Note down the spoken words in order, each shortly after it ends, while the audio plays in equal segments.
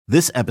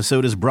This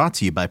episode is brought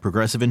to you by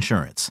Progressive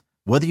Insurance.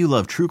 Whether you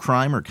love true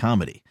crime or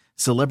comedy,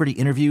 celebrity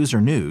interviews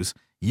or news,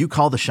 you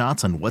call the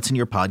shots on what's in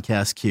your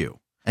podcast queue.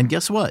 And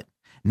guess what?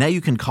 Now you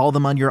can call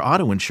them on your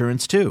auto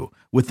insurance too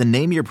with the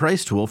Name Your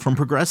Price tool from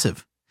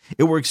Progressive.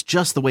 It works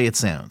just the way it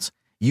sounds.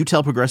 You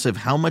tell Progressive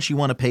how much you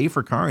want to pay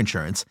for car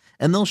insurance,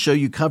 and they'll show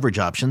you coverage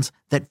options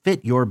that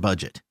fit your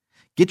budget.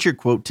 Get your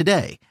quote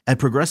today at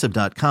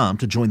Progressive.com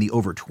to join the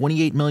over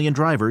 28 million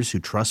drivers who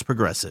trust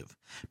Progressive.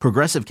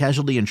 Progressive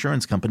Casualty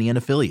Insurance Company and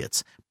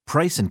Affiliates.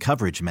 Price and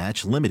coverage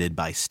match limited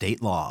by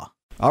state law.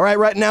 All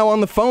right now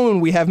on the phone,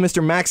 we have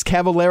Mr. Max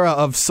Cavalera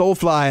of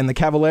Soulfly and the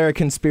Cavalera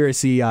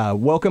Conspiracy.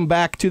 Welcome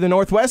back to the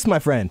Northwest, my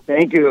friend.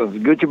 Thank you.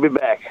 Good to be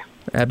back.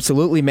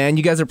 Absolutely, man.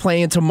 You guys are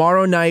playing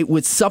tomorrow night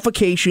with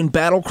Suffocation,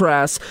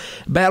 Battlecross,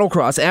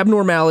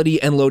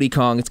 Abnormality, and Lodi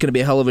Kong. It's going to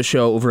be a hell of a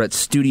show over at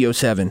Studio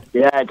 7.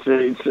 Yeah, it's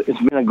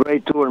been a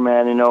great tour,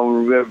 man. You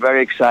know, we're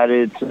very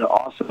excited. It's an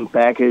awesome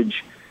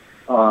package.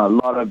 A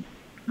lot of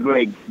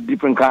great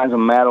different kinds of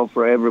metal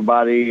for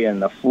everybody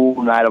and a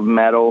full night of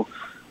metal.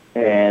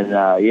 And,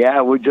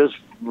 yeah, we're just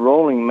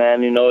rolling,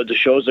 man. You know, the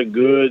shows are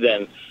good.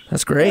 And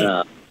that's great.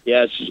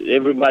 Yes,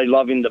 everybody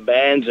loving the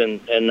bands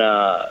and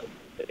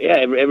yeah,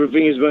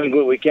 everything is going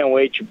good. We can't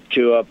wait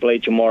to play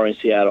tomorrow in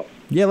Seattle.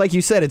 Yeah, like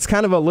you said, it's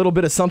kind of a little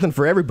bit of something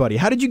for everybody.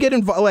 How did you get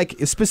involved, like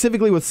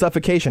specifically with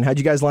Suffocation? How'd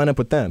you guys line up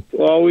with them?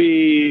 Well,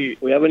 we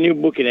have a new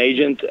booking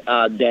agent,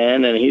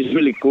 Dan, and he's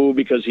really cool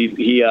because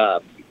he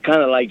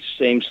kind of likes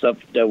the same stuff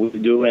that we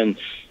do, and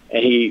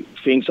he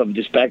thinks of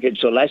this package.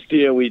 So last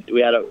year we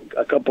had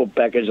a couple of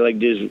packages like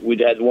this. We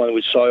had one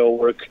with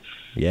Soilwork.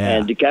 Yeah.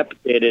 And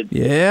Decapitated.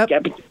 Yeah.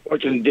 Decapitated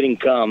fortunately didn't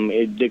come.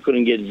 They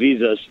couldn't get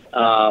visas.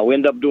 We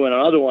ended up doing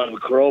another one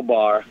with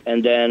Crowbar,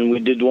 and then we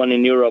did one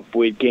in Europe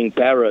with King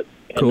Parrot.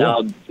 And cool.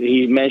 Now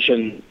he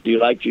mentioned,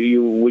 would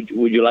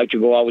you like to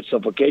go out with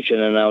Suffocation?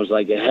 And I was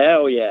like,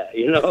 hell yeah,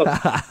 you know,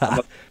 I'm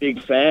a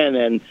big fan,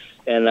 and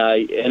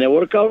it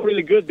worked out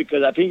really good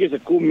because I think it's a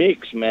cool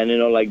mix, man. You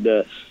know, like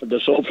the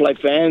Soulfly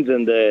fans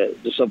and the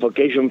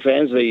Suffocation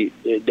fans,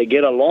 they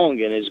get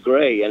along, and it's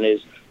great,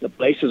 and the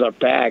places are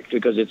packed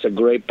because it's a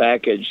great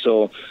package.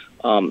 So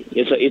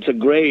it's a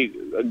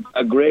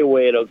great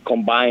way to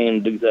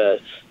combine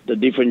the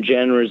different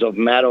genres of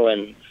metal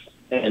and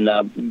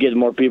get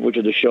more people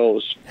to the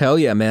shows. Hell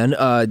yeah, man.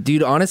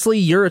 Dude, honestly,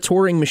 you're a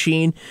touring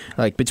machine.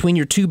 Like, between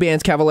your two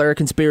bands, Cavalera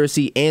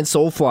Conspiracy and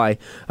Soulfly,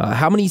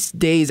 how many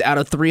days out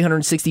of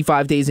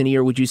 365 days in a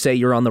year would you say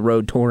you're on the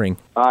road touring?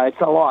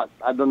 It's a lot.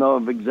 I don't know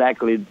the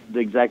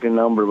exact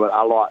number, but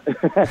a lot.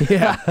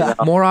 Yeah, you know?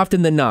 More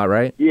often than not,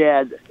 right?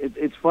 Yeah,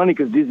 it's funny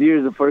because this year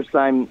is the first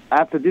time,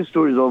 after this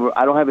tour is over,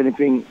 I don't have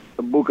anything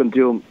booked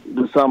until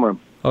the summer.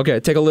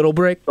 Okay, take a little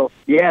break? So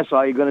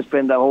I'm going to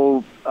spend the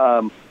whole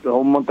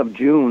month of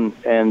June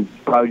and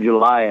probably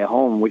July at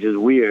home, which is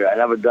weird. I've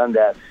never done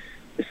that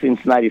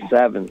since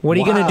 '97. What are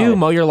you going to do,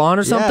 mow your lawn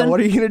or something? Yeah, what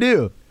are you going to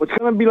do? It's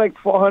going to be like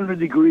 400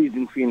 degrees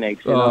in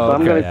Phoenix. You know? Oh, So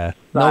I'm okay. gonna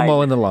No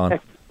mowing the lawn.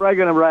 Probably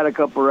going to write a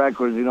couple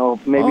records, you know,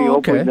 maybe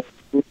hopefully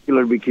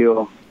Nuclear Be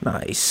Kill.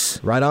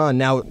 Nice. Right on.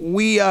 Now,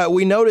 we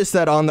noticed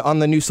that on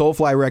the new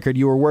Soulfly record,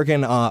 you were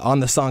working on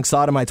the song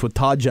Sodomites with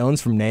Todd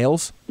Jones from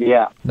Nails.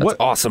 Yeah. That's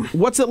awesome.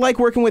 What's it like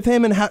working with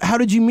him, and how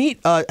did you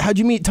meet how'd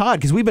you meet Todd?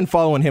 Because we've been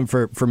following him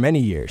for many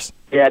years.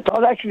 Yeah,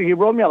 Todd actually, he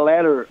wrote me a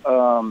letter, it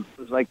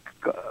was like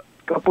a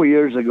couple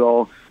years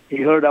ago. He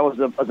heard I was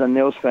a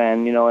Nails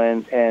fan, you know,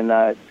 and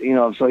you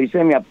know, so he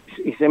sent me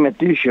a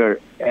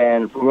T-shirt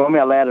and wrote me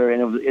a letter,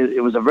 and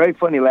it was a very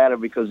funny letter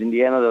because in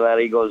the end of the letter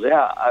he goes,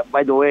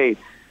 by the way,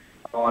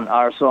 on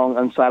our song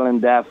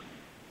Unsilent Death,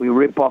 we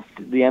rip off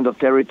the end of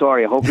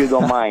Territory. I hope you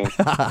don't mind.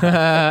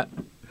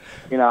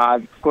 You know,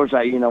 of course,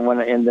 when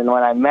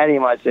I met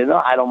him, I said, no,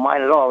 I don't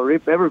mind at all.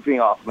 Rip everything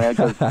off, man,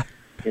 because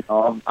you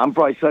know, I'm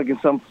probably sucking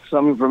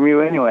something from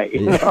you anyway.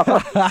 You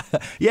know?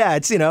 Yeah,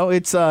 it's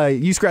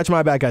you scratch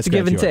my back, I scratch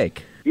Give and yours.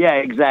 take. Yeah,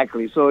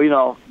 exactly. So, you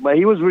know, but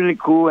he was really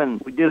cool,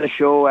 and we did a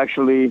show,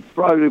 actually,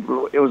 probably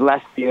it was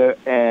last year,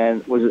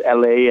 and it was in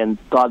L.A., and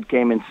Todd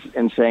came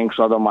and sang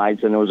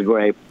Sodomites, and it was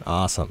great.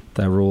 Awesome.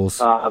 That rules.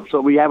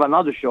 So we have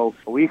another show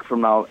a week from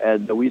now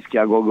at the Whiskey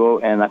A Go Go,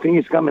 and I think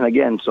it's coming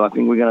again, so I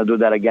think we're going to do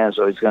that again,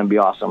 so it's going to be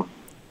awesome.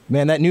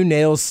 Man, that new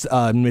Nails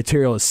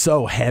material is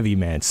so heavy,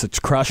 man. It's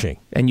crushing.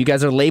 And you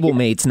guys are label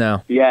mates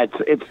now. Yeah,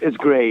 it's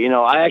great. You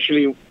know, I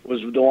actually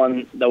was the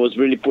one that was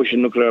really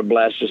pushing Nuclear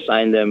Blast to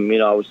sign them. You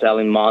know, I was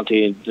telling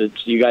Monty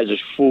that you guys are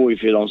fool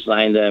if you don't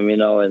sign them. You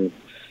know, and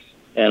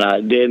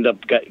they end up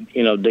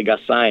they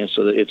got signed,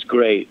 so it's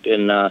great.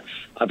 And I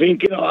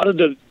think, you know, out of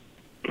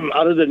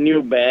the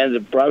new bands,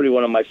 they're probably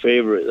one of my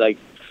favorite. Like,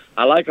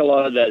 I like a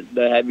lot of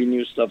the heavy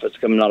new stuff that's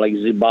coming out, like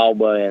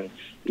Zibalba and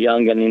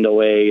Young and In the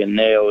Way and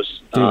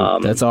Nails.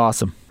 Dude, that's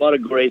awesome. A lot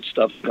of great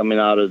stuff coming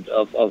out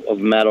of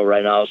metal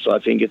right now. So I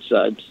think it's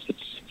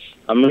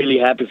I'm really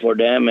happy for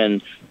them,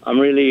 and I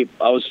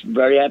was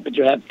very happy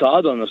to have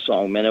Todd on the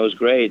song, man. It was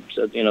great.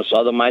 So, you know,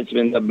 Sodomites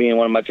ended up being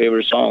one of my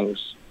favorite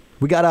songs.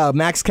 We got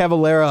Max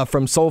Cavalera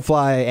from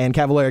Soulfly and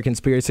Cavalera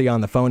Conspiracy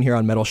on the phone here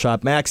on Metal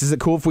Shop. Max, is it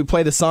cool if we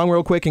play the song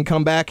real quick and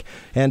come back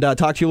and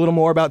talk to you a little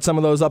more about some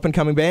of those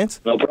up-and-coming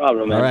bands? No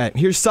problem, man. All right,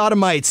 here's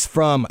Sodomites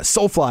from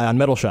Soulfly on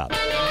Metal Shop.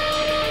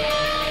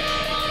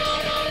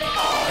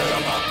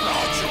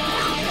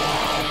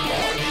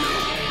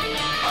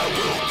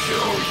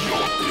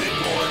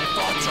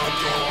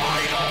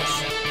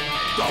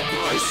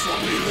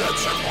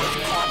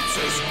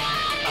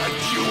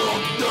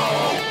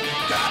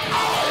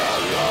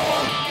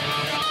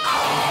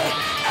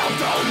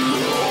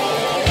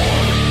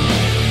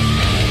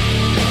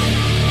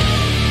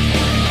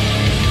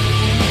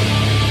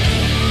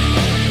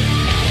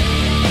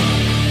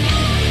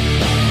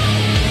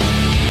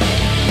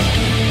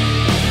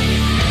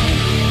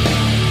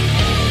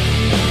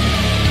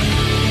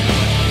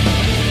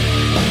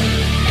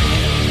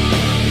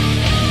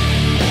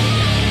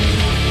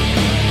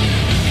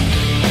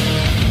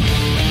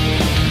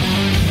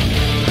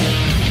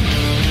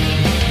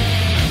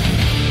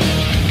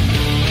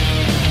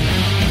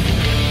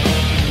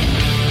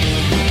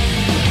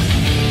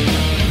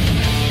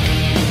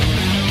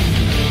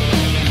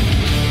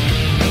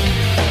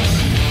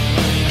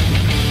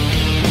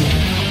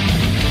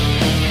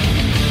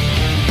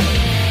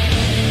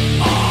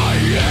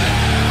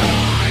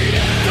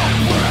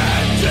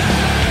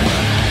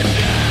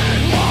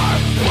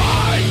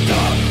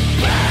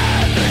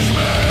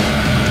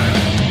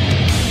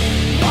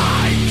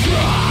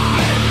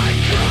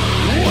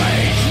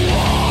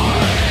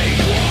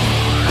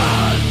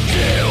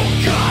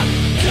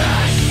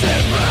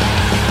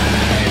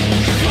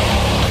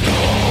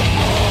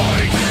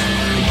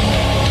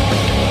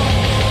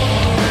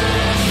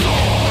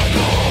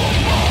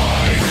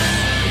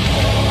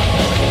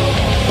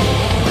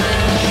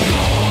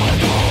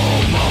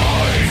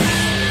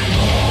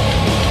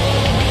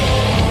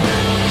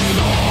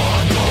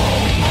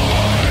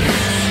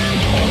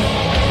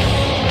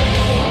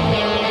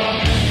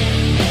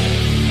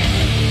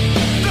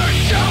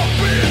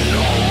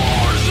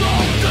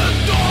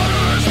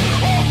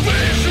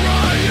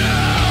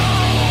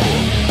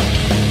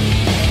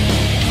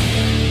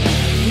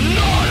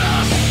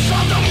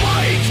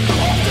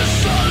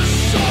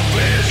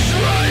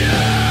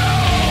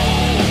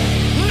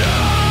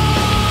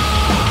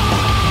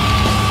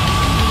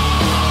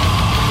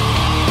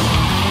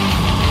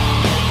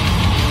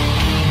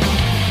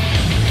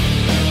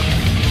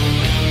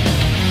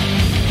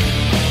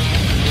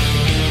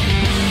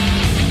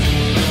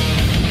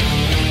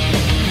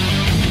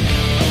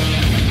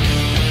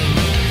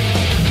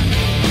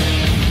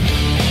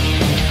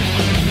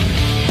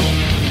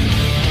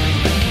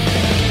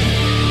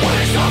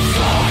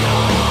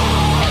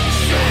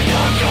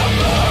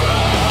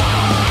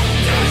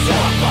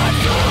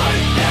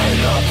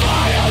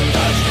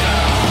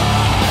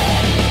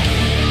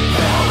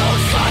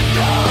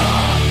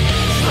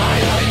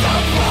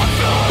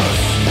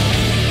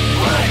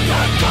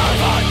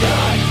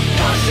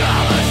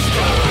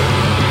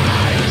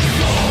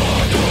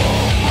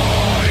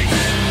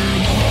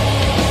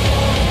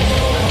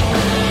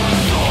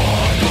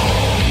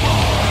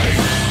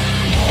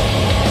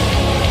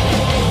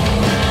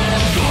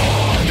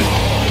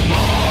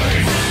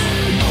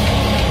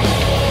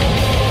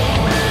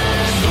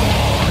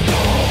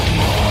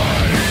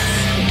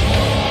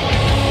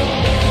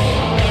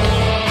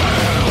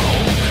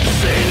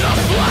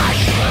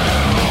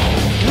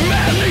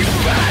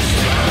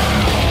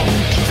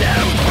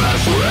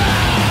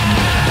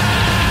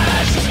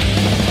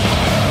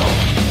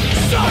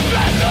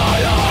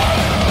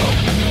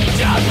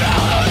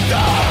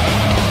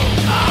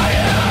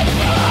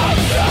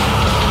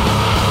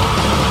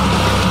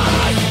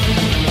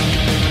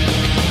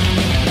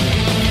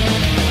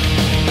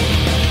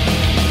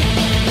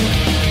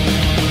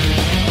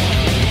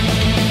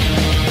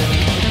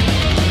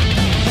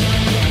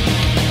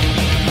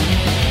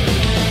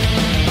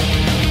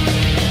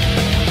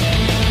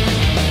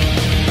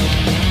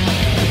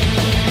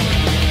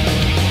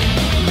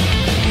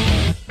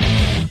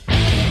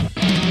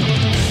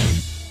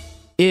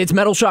 It's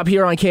Metal Shop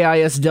here on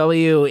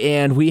KISW,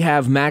 and we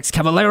have Max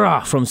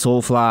Cavalera from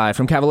Soulfly,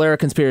 from Cavalera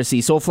Conspiracy.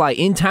 Soulfly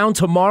in town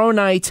tomorrow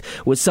night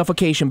with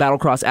Suffocation,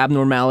 Battlecross,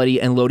 Abnormality,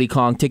 and Lodi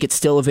Kong. Tickets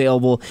still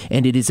available,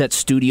 and it is at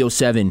Studio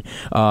 7.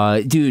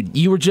 Dude,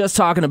 you were just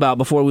talking about,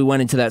 before we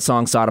went into that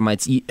song,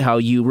 Sodomites, how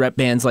you rep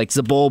bands like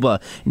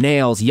Zabulba,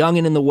 Nails, Young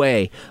and in the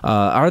Way.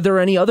 Are there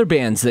any other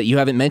bands that you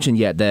haven't mentioned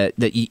yet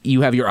that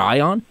you have your eye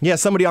on? Yeah,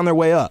 somebody on their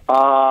way up.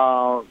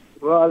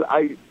 Well,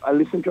 I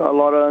listen to a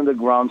lot of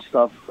underground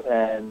stuff,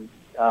 and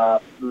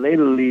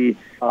lately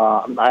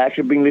I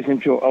actually been listening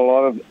to a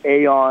lot of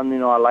Aeon. You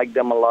know, I like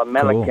them a lot.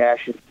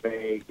 Malakash is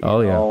great. There's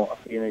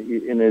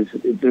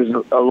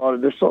a lot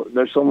of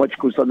there's so much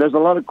cool stuff. There's a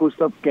lot of cool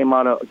stuff coming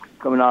out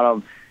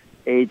of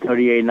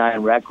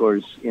 838-9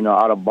 Records. You know,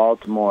 out of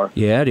Baltimore.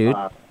 Yeah, dude.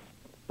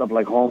 Stuff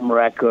like Home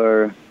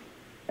Wrecker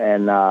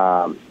and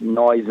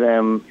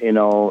Noisem, you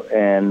know,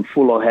 and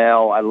Full of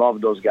Hell. I love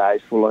those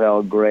guys. Full of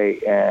Hell,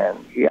 great, and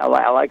yeah,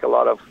 I like a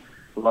lot of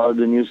lot of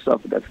the new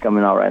stuff that's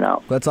coming out right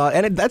now.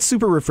 That's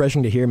super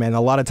refreshing to hear, man.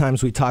 A lot of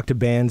times we talk to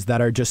bands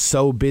that are just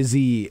so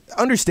busy,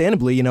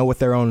 understandably, you know, with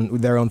their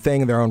own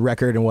thing, their own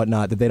record and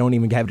whatnot, that they don't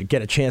even have to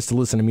get a chance to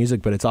listen to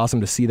music. But it's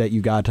awesome to see that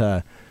you got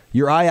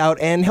your eye out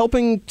and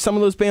helping some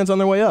of those bands on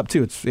their way up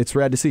too. It's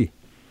rad to see.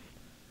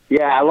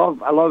 Yeah, I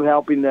love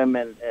helping them,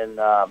 and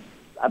I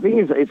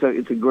think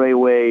it's a great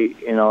way,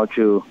 you know,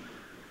 to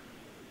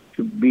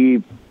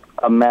be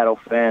a metal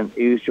fan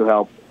is to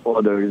help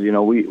others. You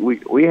know,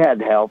 we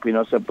had help, you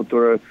know,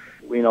 Sepultura,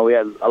 you know, we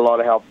had a lot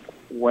of help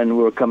when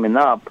we were coming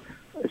up,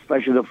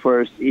 especially the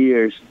first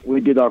years.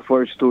 We did our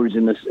first tours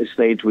in the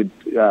States with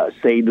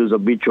Sadus,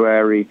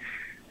 Obituary,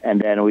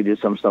 and then we did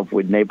some stuff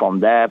with Napalm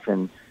Death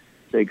and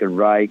Sacred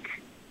Reich,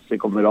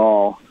 Sick of It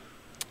All.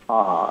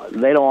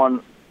 Later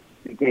on,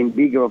 became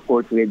bigger, of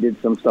course. We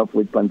did some stuff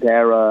with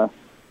Pantera,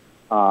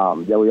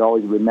 that we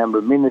always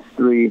remember,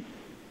 Ministry.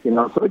 You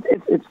know, so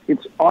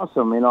it's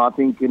awesome. You know, I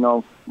think, you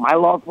know, my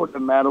love for the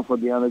metal, for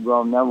the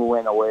underground, never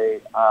went away,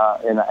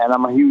 and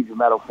I'm a huge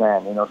metal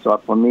fan. You know, so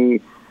for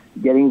me,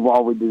 getting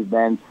involved with this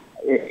band,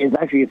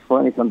 it's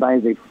funny.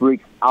 Sometimes they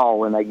freak out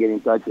when I get in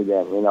touch with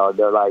them. You know,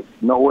 they're like,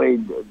 "No way,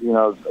 you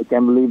know, I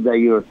can't believe that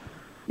you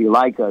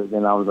like us."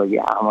 And I was like,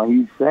 "Yeah, I'm a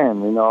huge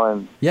fan." You know,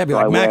 and yeah, be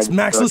so like,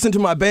 Max, listen to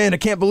my band. I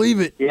can't believe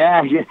it.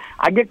 Yeah.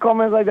 I get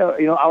comments like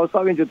that. You know, I was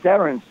talking to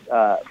Terrence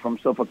from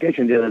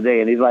Suffocation the other day,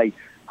 and he's like,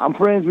 "I'm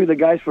friends with the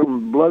guys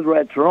from Blood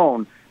Red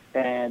Throne,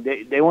 and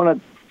they want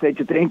to say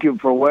to thank you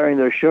for wearing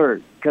their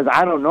shirt because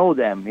I don't know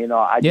them. You know,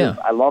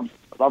 I love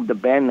the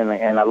band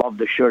and I love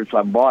the shirt, so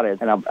I bought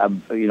it and I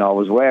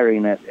was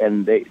wearing it.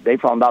 And they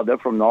found out they're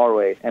from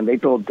Norway, and they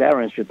told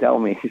Terrence to tell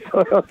me.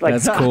 So I was like,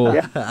 that's cool.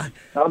 Yeah,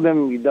 tell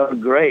them they're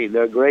great.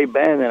 They're a great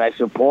band, and I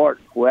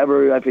support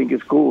whoever I think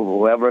is cool,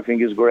 whoever I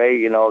think is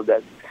great. You know,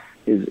 that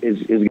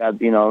is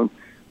got, you know,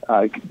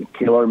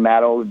 killer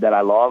metal that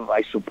I love,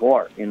 I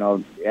support, you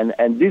know.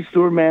 And this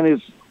tour, man,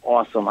 is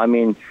awesome. I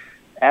mean,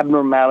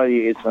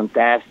 Abnormality is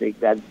fantastic.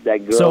 That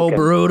girl so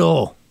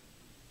brutal.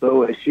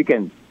 So she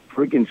can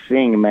freaking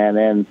sing, man.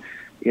 And,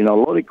 you know,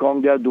 Lodi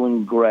Kong, they're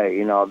doing great.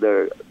 You know,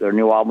 their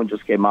new album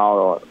just came out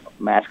on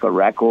Mascot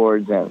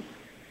Records, and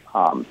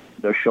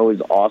their show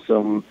is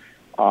awesome.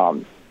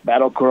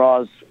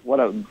 Battlecross, what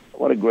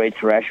a great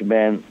thrash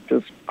band.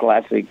 Just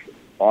classic,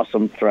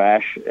 awesome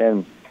thrash.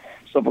 And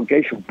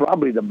Suffocation,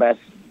 probably the best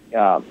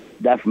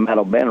death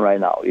metal band right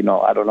now. You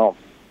know, I don't know.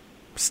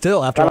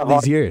 Still, after all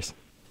these years.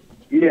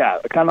 Yeah,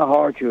 kind of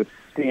hard to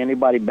see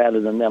anybody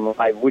better than them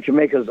live, which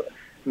makes us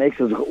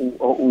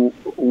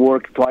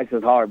work twice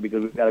as hard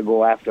because we got to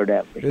go after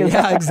them.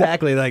 Yeah,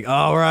 exactly. Like,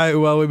 all right,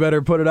 well, we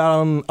better put it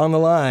out on the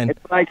line.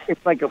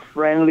 It's like a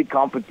friendly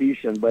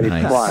competition, but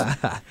it's fun.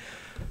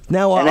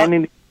 Now, and then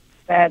in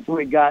that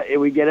we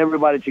get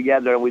everybody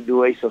together and we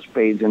do Ace of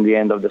Spades in the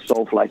end of the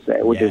Soulfly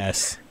set, which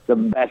is the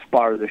best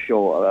part of the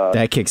show.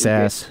 That kicks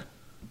ass.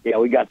 Yeah,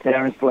 we got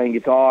Terrence playing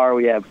guitar,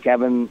 we have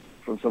Kevin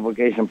from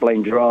Suffocation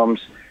playing drums,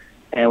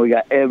 and we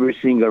got every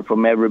singer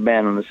from every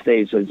band on the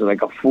stage, so it's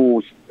like a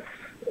full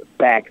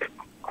packed,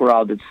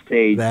 crowded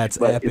stage.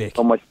 That's epic. It's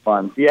so much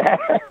fun. Yeah.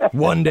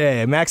 One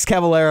day. Max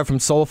Cavalera from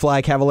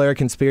Soulfly, Cavalera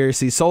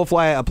Conspiracy.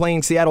 Soulfly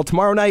playing Seattle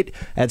tomorrow night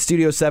at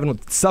Studio 7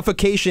 with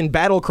Suffocation,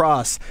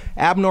 Battlecross,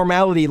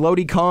 Abnormality,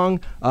 Lodi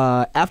Kong,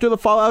 After the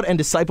Fallout, and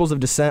Disciples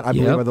of Descent, I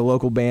believe, are the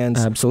local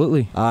bands.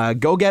 Absolutely.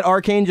 Go get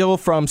Archangel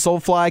from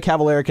Soulfly.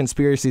 Cavalera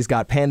Conspiracy's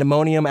got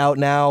Pandemonium out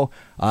now.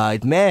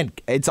 Man,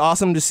 it's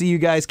awesome to see you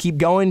guys keep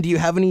going. Do you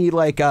have any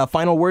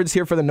final words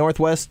here for the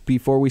Northwest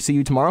before we see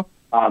you tomorrow?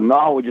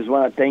 No, we just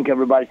want to thank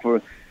everybody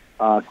for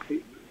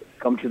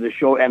come to the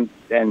show, and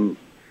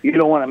you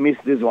don't want to miss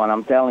this one.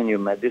 I'm telling you,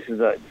 man, this is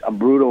a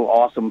brutal,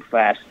 awesome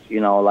fest.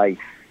 You know,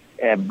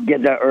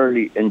 get there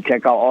early and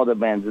check out all the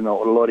bands. You know,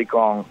 Lodi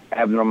Kong,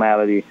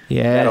 Abnormality,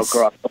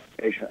 Battlecross,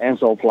 and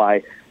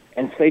Soulfly,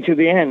 and stay to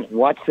the end.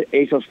 Watch the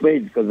Ace of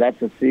Spades because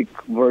that's a sick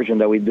version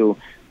that we do.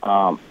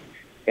 And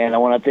I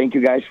want to thank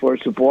you guys for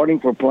supporting,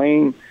 for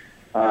playing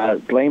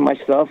my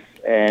stuff.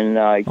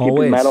 And keep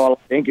it metal.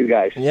 Thank you,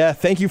 guys. Yeah,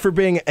 thank you for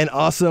being an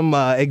awesome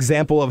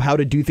example of how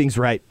to do things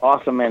right.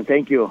 Awesome, man.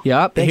 Thank you.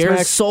 Yep. Thanks, Here's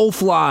Max.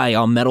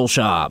 Soulfly on Metal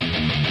Shop.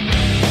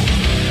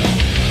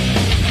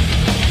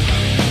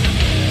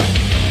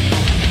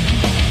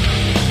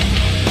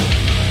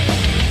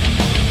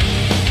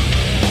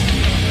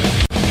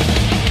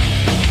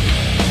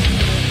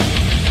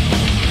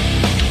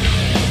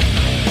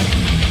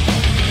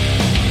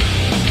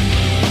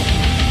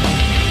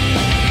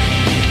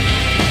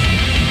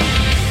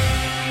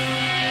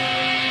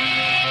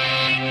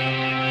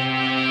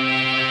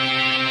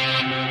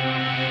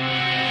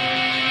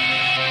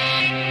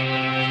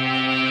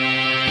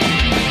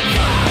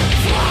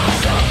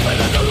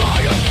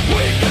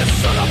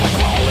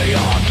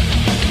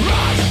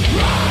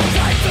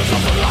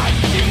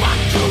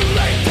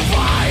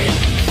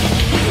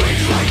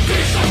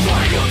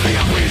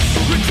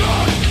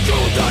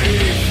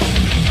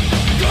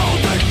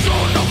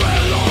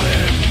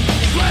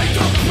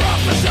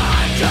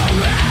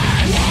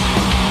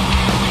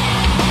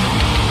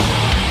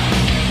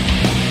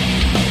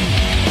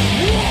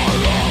 War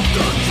of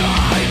the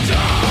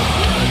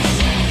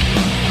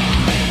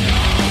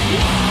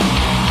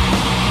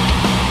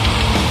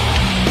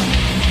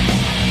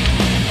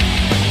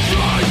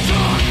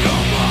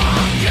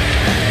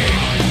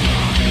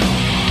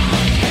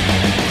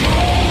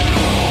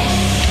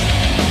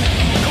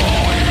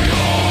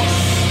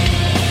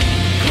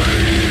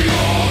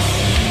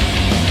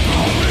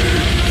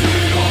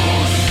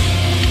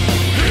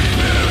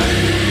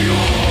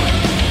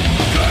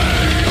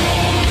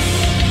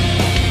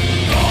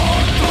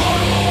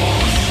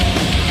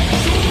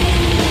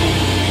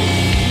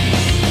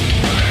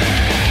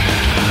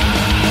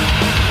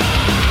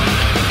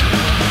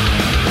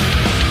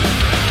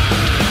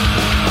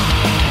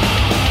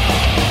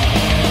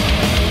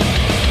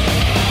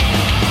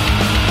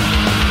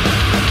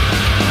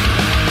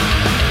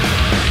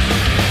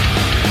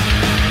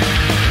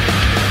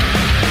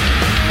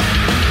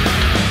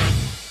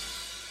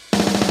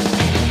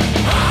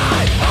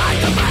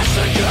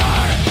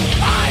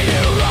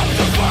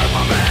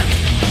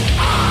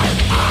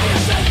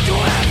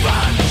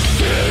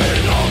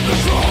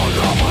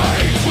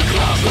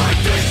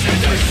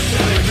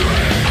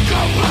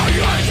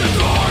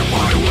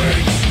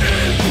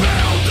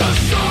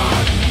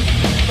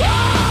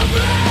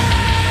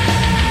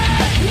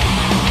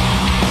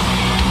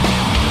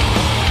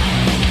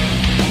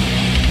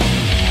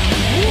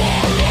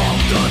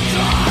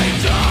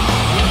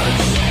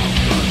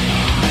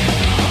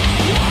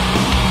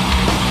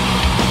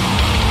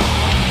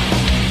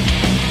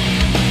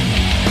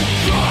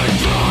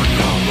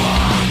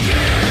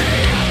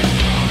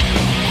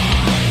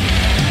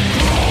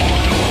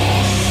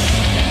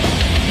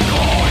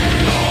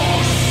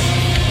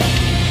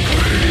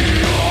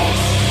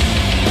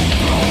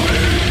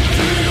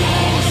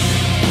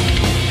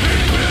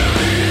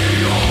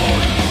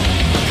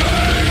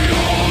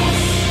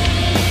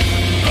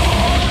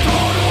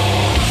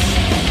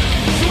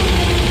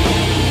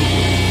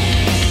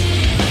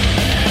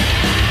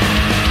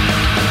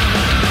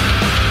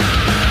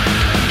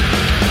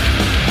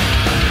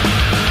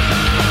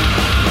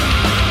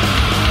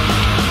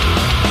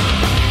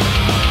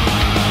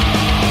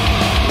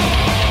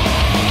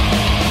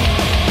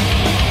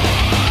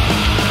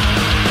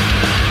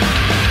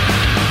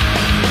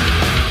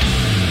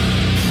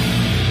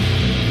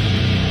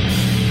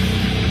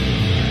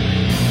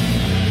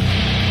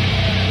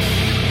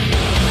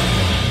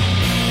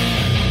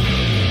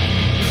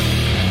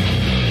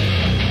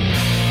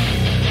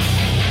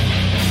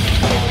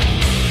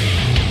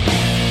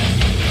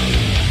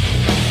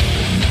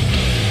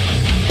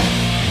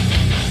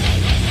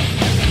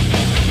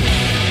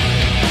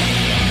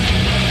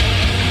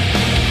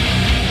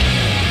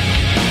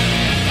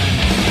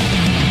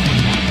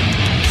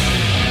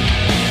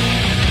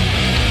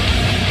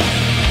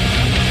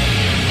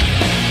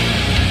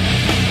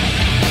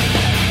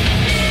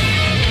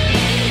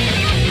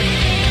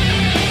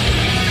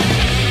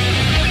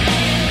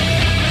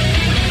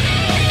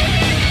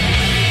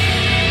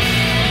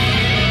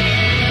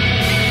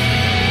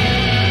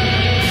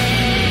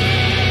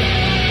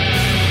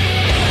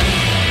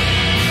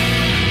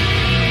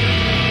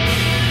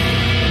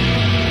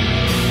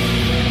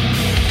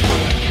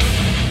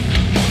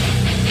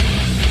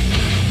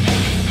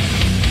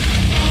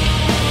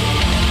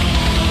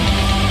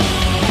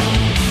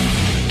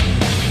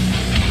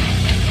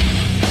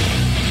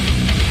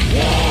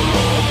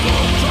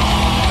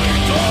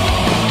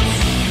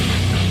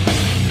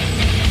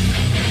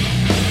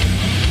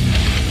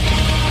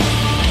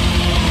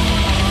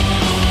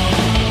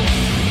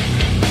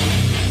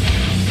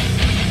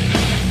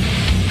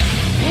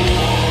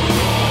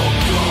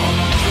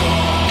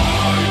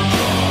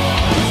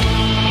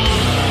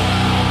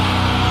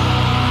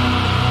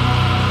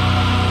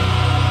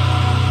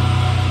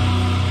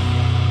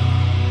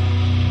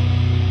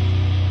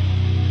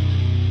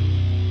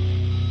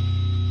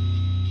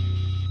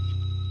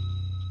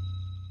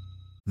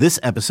This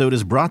episode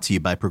is brought to you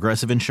by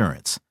Progressive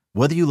Insurance.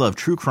 Whether you love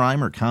true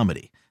crime or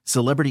comedy,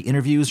 celebrity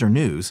interviews or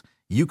news,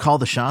 you call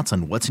the shots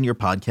on what's in your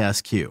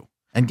podcast queue.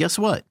 And guess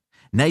what?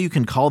 Now you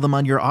can call them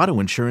on your auto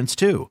insurance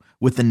too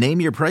with the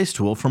Name Your Price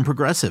tool from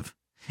Progressive.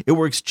 It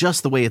works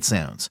just the way it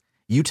sounds.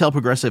 You tell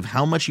Progressive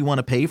how much you want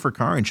to pay for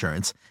car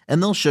insurance,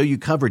 and they'll show you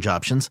coverage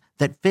options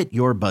that fit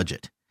your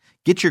budget.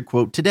 Get your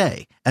quote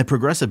today at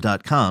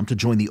Progressive.com to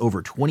join the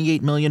over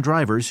 28 million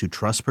drivers who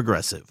trust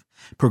Progressive.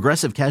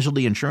 Progressive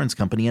Casualty Insurance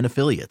Company and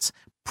Affiliates.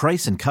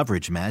 Price and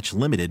coverage match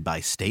limited by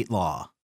state law.